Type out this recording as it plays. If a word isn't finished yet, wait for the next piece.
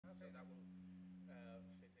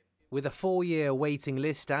With a 4-year waiting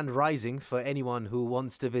list and rising for anyone who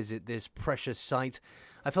wants to visit this precious site,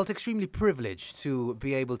 I felt extremely privileged to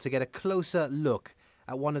be able to get a closer look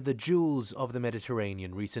at one of the jewels of the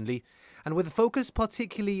Mediterranean recently, and with a focus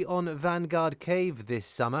particularly on Vanguard Cave this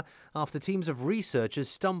summer, after teams of researchers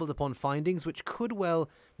stumbled upon findings which could well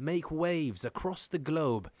make waves across the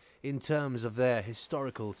globe in terms of their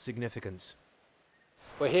historical significance.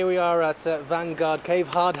 Well, here we are at Vanguard Cave,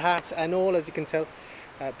 hard hat and all, as you can tell.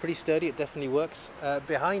 Pretty sturdy, it definitely works.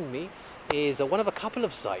 Behind me is one of a couple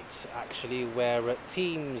of sites actually where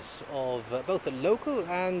teams of both the local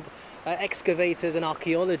and excavators and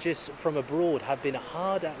archaeologists from abroad have been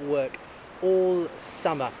hard at work all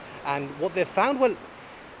summer. And what they've found, well,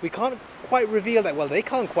 we can't quite reveal that. Well, they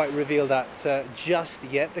can't quite reveal that just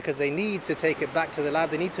yet because they need to take it back to the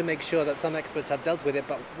lab. They need to make sure that some experts have dealt with it.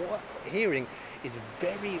 But what we're hearing is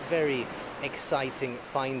very, very exciting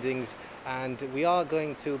findings. And we are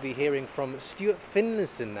going to be hearing from Stuart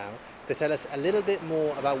Finson now to tell us a little bit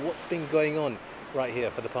more about what's been going on right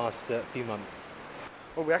here for the past few months.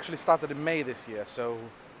 Well, we actually started in May this year, so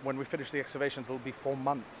when we finish the excavations, it'll be 4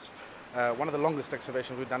 months. One of the longest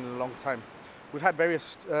excavations we've done in a long time. We've had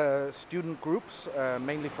various student groups,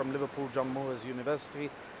 mainly from Liverpool John Moores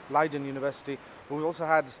University, Leiden University, but we've also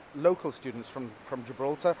had local students from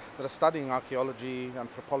Gibraltar that are studying archaeology,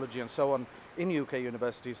 anthropology and so on in UK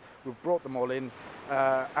universities. We've brought them all in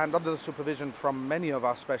and under the supervision from many of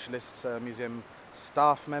our specialists, museum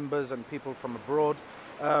staff members and people from abroad.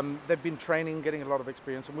 They've been training, getting a lot of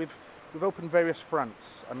experience, and we've opened various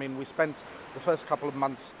fronts. I mean, we spent the first couple of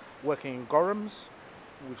months working in Gorham's.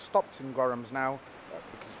 We've stopped in Gorham's now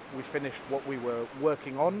because we finished what we were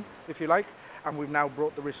working on, if you like, and we've now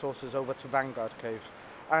brought the resources over to Vanguard Cave.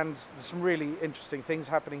 And there's some really interesting things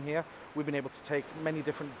happening here. We've been able to take many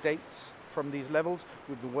different dates from these levels.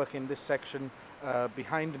 We've been working in this section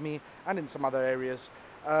behind me and in some other areas,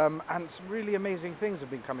 and some really amazing things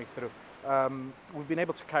have been coming through. We've been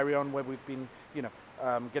able to carry on where we've been,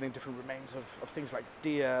 getting different remains of things like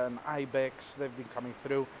deer and ibex. They've been coming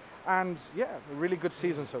through. And yeah, a really good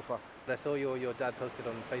season so far. I saw your dad posted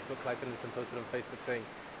on Facebook, Clive Finson posted on Facebook saying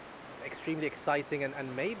extremely exciting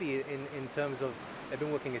and maybe in terms of, they've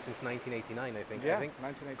been working here since 1989 I think. Yeah, I think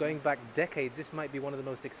 1989. Going back decades, this might be one of the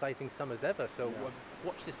most exciting summers ever, so yeah.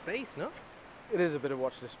 Watch this space, no? It is a bit of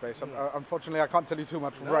watch this space. Unfortunately, I can't tell you too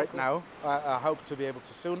much right now. I hope to be able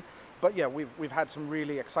to soon. But yeah, we've had some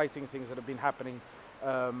really exciting things that have been happening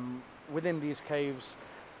within these caves.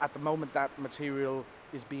 At the moment, that material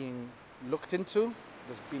is being looked into.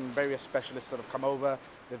 There's been various specialists that have come over.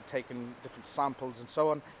 They've taken different samples and so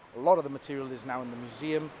on. A lot of the material is now in the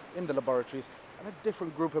museum, in the laboratories, and a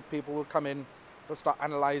different group of people will come in. They'll start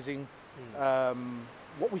analysing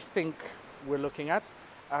what we think we're looking at,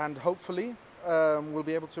 and hopefully we'll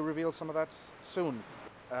be able to reveal some of that soon.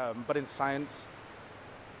 But in science,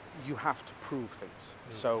 you have to prove things.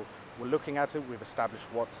 So we're looking at it, we've established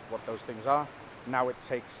what those things are. Now it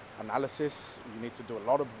takes analysis. You need to do a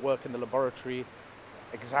lot of work in the laboratory,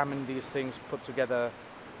 examine these things, put together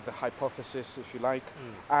the hypothesis, if you like,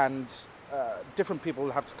 and different people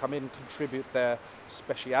will have to come in, contribute their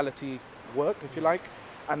speciality work, if you like,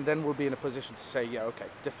 and then we'll be in a position to say, yeah, okay,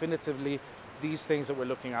 definitively these things that we're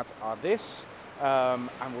looking at are this, and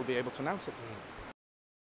we'll be able to announce it.